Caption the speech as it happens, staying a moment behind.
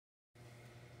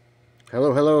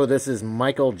Hello, this is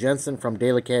Michael Jensen from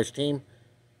Daily Cash Team.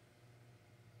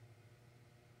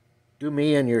 Do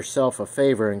me and yourself a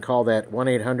favor and call that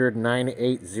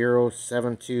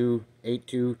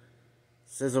 1-800-980-7282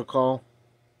 Sizzle call.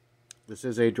 This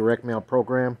is a direct mail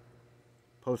program,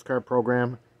 postcard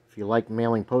program. If you like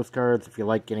mailing postcards, if you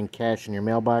like getting cash in your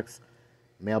mailbox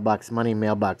money,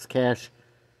 mailbox cash,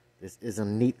 this is a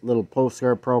neat little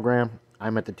postcard program.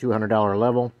 I'm at the $200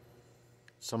 level.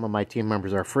 Some of my team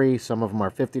members are free. Some of them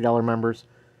are $50 members.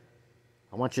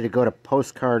 I want you to go to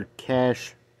Postcard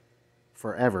Cash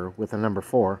Forever with the number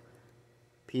 4.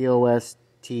 POSTCARD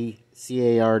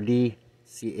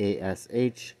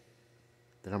CASH,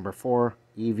 the number 4,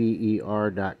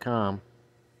 EVER.com.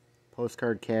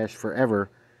 Postcard Cash Forever.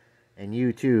 And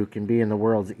you too can be in the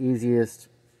world's easiest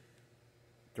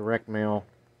direct mail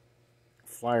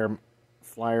flyer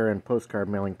and postcard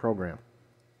mailing program.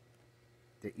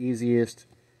 The easiest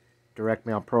direct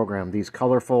mail program. These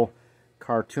colorful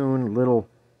cartoon little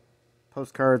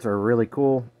postcards are really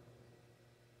cool.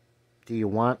 Do you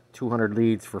want 200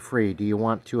 leads for free? Do you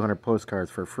want 200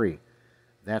 postcards for free?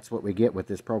 That's what we get with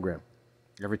this program.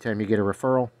 Every time you get a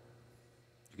referral,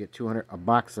 you get a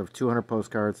box of 200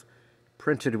 postcards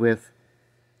printed with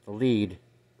the lead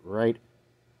right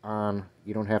on.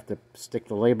 You don't have to stick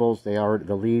the labels.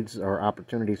 The leads are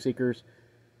opportunity seekers.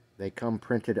 They come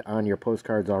printed on your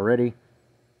postcards already.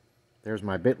 There's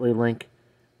my bit.ly link,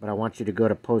 but I want you to go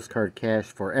to Postcard Cash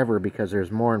Forever because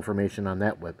there's more information on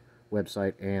that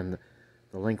website, and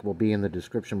the link will be in the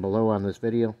description below on this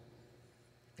video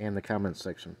and the comments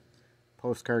section.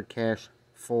 Postcard Cash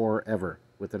Forever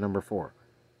with the number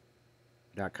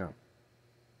 4.com.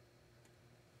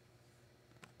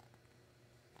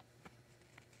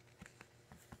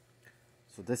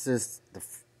 So this is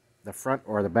the front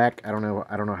or the back. I don't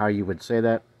know how you would say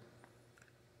that.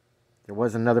 There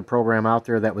was another program out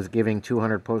there that was giving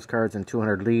 200 postcards and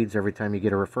 200 leads every time you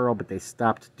get a referral, but they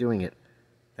stopped doing it.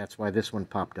 That's why this one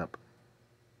popped up.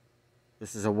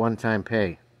 This is a one-time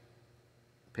pay.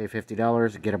 Pay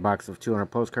 $50, get a box of 200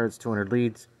 postcards, 200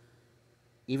 leads.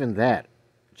 Even that,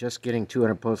 just getting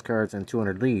 200 postcards and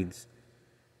 200 leads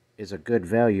is a good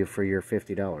value for your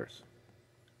 $50.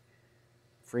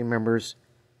 Free members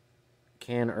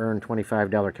can earn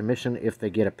 $25 commission if they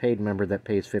get a paid member that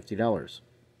pays $50.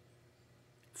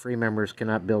 Free members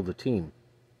cannot build a team.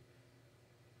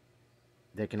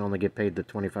 They can only get paid the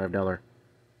 $25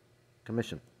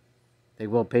 commission. They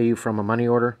will pay you from a money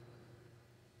order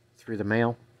through the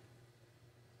mail.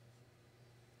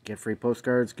 Get free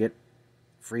postcards, get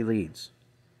free leads.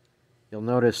 You'll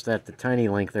notice that the tiny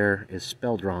link there is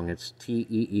spelled wrong. It's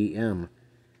TEEM.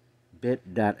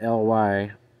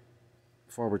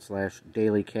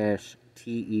 bit.ly/Daily Cash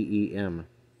TEEM.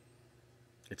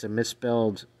 It's a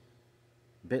misspelled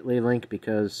bit.ly link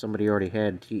because somebody already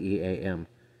had TEAM.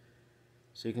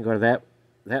 So you can go to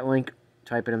that link,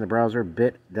 type it in the browser,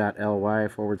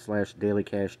 bit.ly/Daily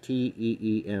Cash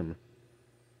TEEM.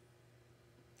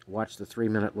 Watch the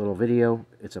 3-minute little video.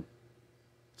 It's an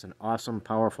awesome,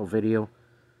 powerful video.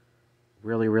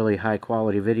 Really high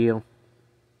quality video.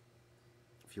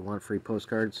 If you want free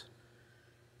postcards,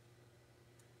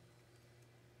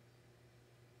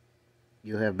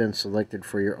 you have been selected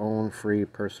for your own free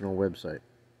personal website.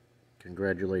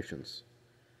 Congratulations.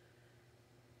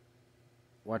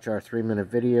 Watch our 3-minute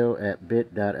video at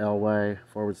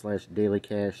bit.ly/Daily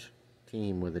Cash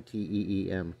Team with a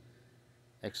TEEM.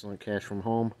 Excellent cash from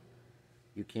home.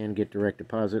 You can get direct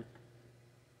deposit,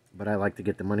 but I like to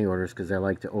get the money orders because I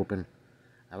like to open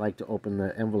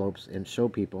the envelopes and show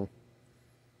people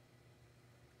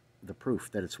the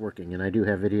proof that it's working. And I do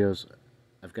have videos.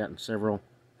 I've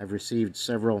received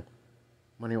several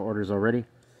money orders already.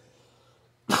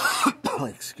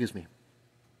 Excuse me.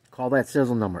 Call that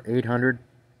sizzle number,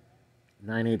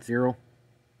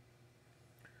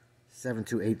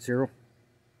 800-980-7280.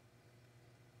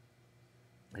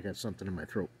 I got something in my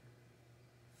throat.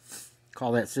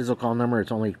 Call that sizzle call number. It's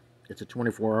a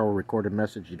 24-hour recorded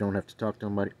message. You don't have to talk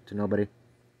to nobody.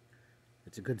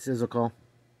 It's a good sizzle call.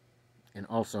 And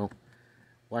also,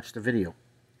 watch the video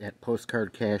at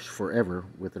Postcard Cash Forever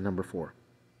with the number 4.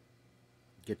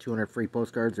 Get 200 free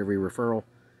postcards every referral,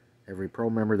 every pro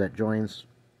member that joins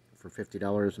for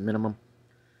 $50 minimum.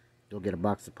 You'll get a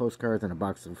box of postcards and a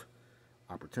box of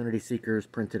opportunity seekers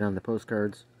printed on the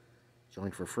postcards.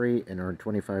 Join for free and earn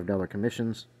 $25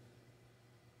 commissions.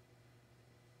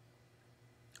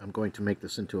 I'm going to make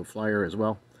this into a flyer as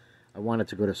well. I wanted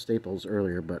to go to Staples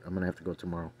earlier, but I'm going to have to go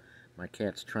tomorrow. My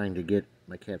cat's trying to get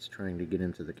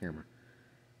into the camera.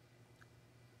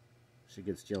 She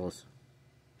gets jealous.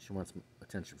 She wants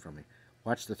attention from me.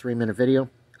 Watch the 3-minute video.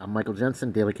 I'm Michael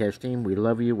Jensen, Daily Cash Team. We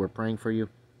love you. We're praying for you.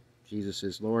 Jesus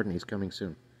is Lord, and He's coming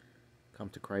soon. Come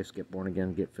to Christ, get born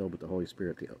again, get filled with the Holy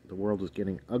Spirit. The world is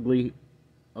getting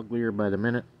uglier by the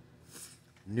minute.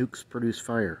 Nukes produce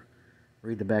fire.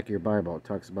 Read the back of your Bible. It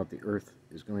talks about the earth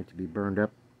is going to be burned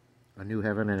up. A new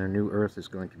heaven and a new earth is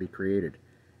going to be created.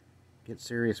 Get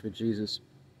serious with Jesus.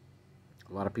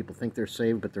 A lot of people think they're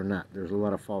saved, but they're not. There's a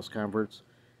lot of false converts.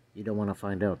 You don't want to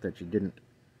find out that you didn't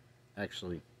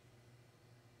actually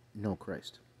know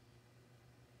Christ.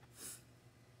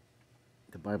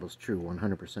 The Bible's true,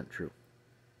 100% true.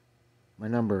 My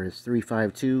number is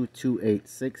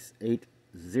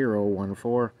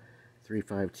 352-286-8014.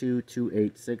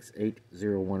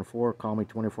 352-286-8014. Call me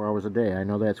 24 hours a day. I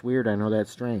know that's weird. I know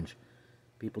that's strange.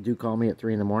 People do call me at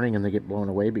 3 in the morning and they get blown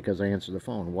away because I answer the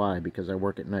phone. Why? Because I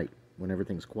work at night. When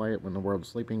everything's quiet, when the world's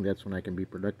sleeping, that's when I can be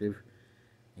productive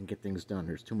and get things done.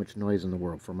 There's too much noise in the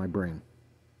world for my brain.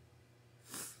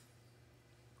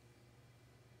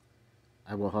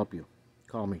 I will help you.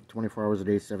 Call me 24 hours a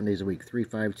day, 7 days a week.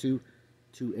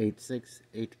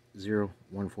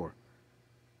 352-286-8014.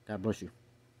 God bless you.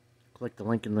 Click the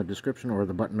link in the description or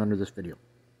the button under this video.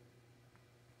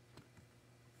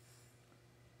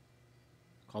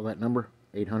 Call that number,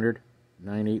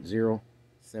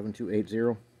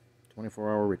 800-980-7280.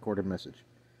 24-hour recorded message.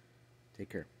 Take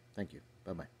care. Thank you.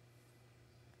 Bye-bye.